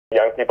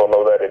young people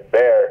know that it's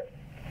there.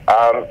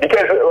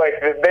 Because,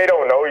 like, they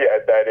don't know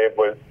yet that it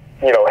was,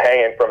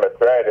 hanging from a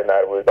thread and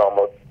that it was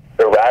almost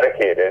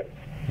eradicated,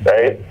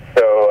 right?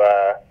 So,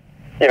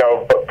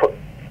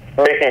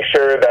 making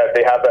sure that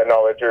they have that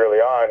knowledge early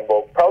on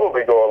will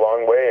probably go a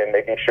long way in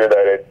making sure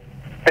that it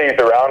stays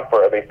around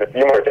for at least a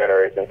few more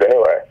generations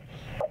anyway.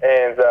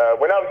 And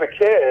when I was a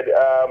kid,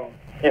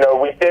 we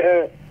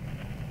didn't,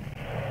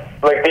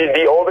 like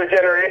the older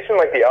generation,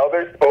 like the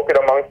elders, spoke it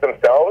amongst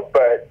themselves,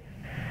 but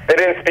they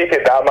didn't speak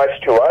it that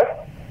much to us.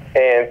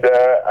 And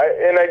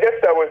I guess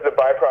that was the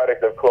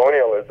byproduct of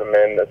colonialism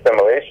and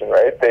assimilation,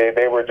 right?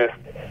 They were just,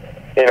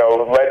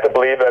 led to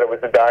believe that it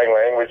was a dying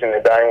language and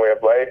a dying way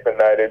of life, and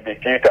that it'd be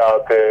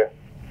futile to,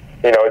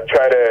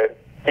 try to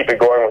keep it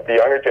going with the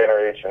younger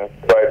generations.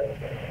 But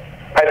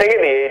I think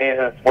in the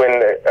 80s is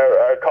when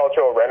a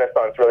cultural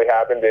renaissance really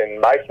happened in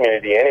my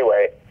community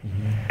anyway.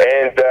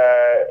 And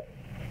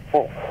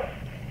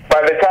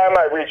by the time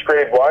I reached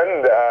grade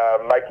 1,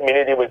 my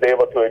community was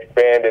able to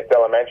expand its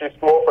elementary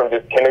school from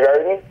just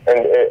kindergarten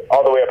and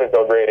all the way up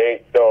until grade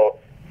 8. So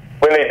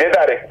when they did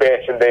that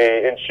expansion,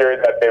 they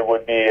ensured that there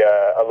would be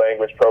a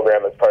language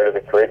program as part of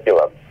the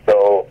curriculum.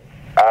 So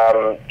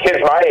kids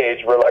my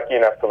age were lucky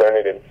enough to learn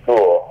it in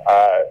school.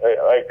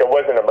 Like, there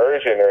wasn't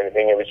immersion or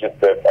anything. It was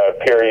just a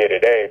period a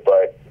day.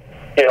 But,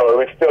 it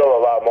was still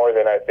a lot more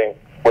than I think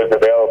was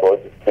available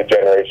just the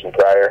generation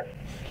prior.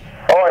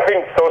 Oh, I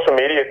think social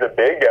media is a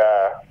big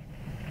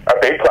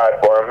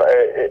platform.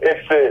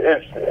 It's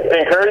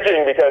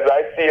encouraging because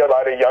I see a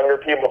lot of younger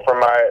people from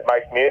my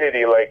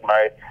community, like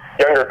my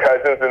younger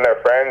cousins and their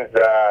friends.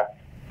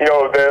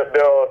 They'll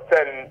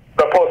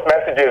post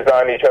messages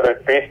on each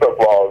other's Facebook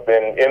walls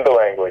in the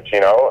language.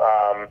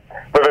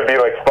 Whether it be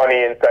like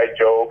funny inside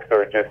jokes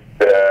or just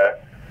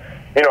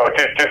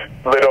just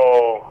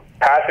little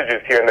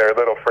passages here and there,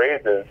 little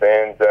phrases,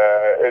 and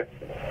it's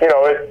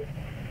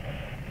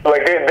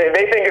like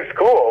they think it's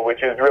cool,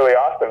 which is really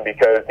awesome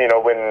because,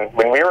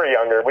 when we were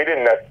younger, we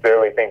didn't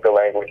necessarily think the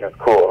language was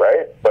cool,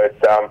 right? But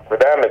for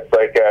them, it's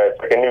like a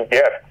new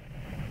gift,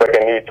 like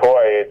a new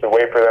toy. It's a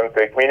way for them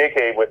to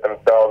communicate with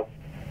themselves.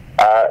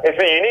 It's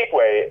a unique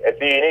way.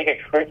 It's a unique,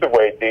 exclusive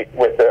way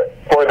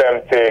for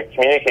them to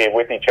communicate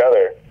with each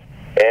other.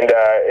 And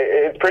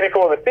it's pretty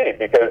cool to see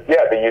because,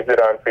 they use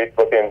it on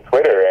Facebook and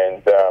Twitter,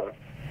 and,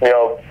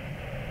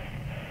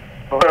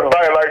 by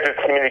and large, it's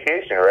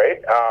communication,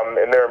 right?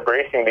 And they're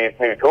embracing these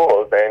new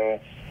tools, and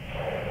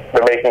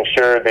they're making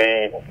sure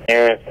they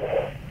use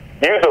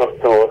those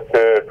tools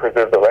to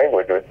preserve the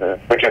language,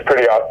 which is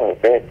pretty awesome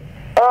to see.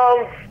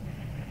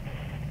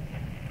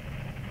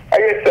 I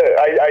guess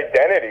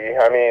identity.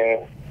 I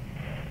mean,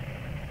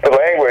 the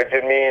language.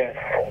 It means,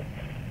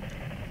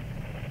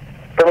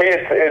 for me,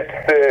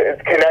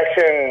 it's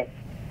connection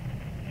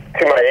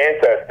to my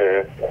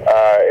ancestors.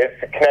 It's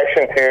a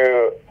connection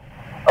to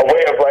a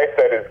way of life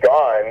that is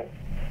gone,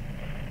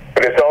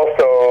 but it's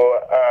also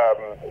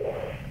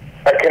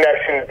a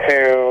connection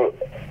to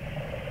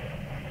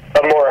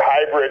a more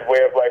hybrid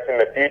way of life in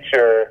the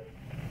future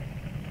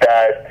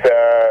that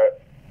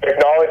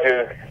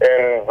acknowledges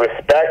and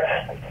respects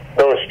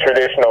those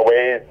traditional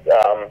ways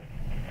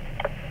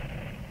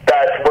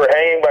that were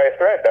hanging by a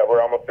thread, that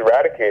were almost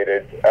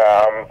eradicated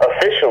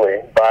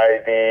officially by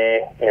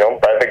the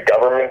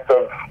governments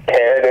of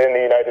Canada and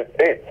the United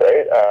States,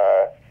 right?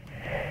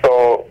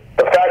 So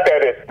the fact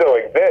that it still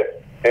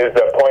exists is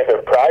a point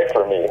of pride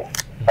for me.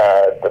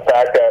 The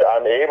fact that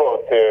I'm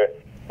able to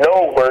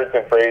know words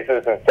and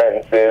phrases and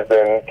sentences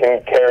and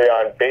can carry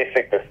on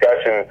basic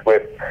discussions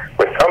with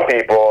some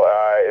people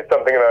is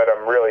something that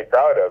I'm really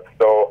proud of.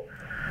 So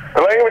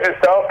the language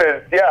itself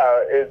is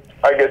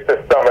I guess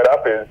to sum it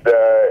up, it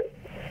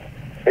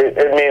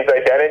means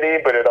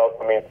identity, but it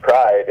also means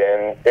pride,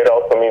 and it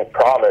also means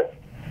promise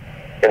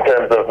in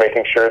terms of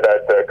making sure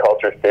that the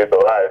culture stays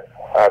alive,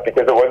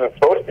 because it wasn't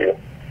supposed to.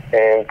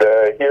 And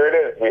here it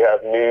is. We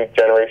have a new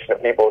generation of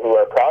people who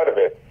are proud of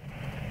it,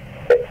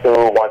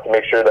 who want to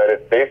make sure that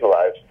it stays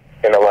alive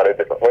in a lot of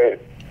different ways.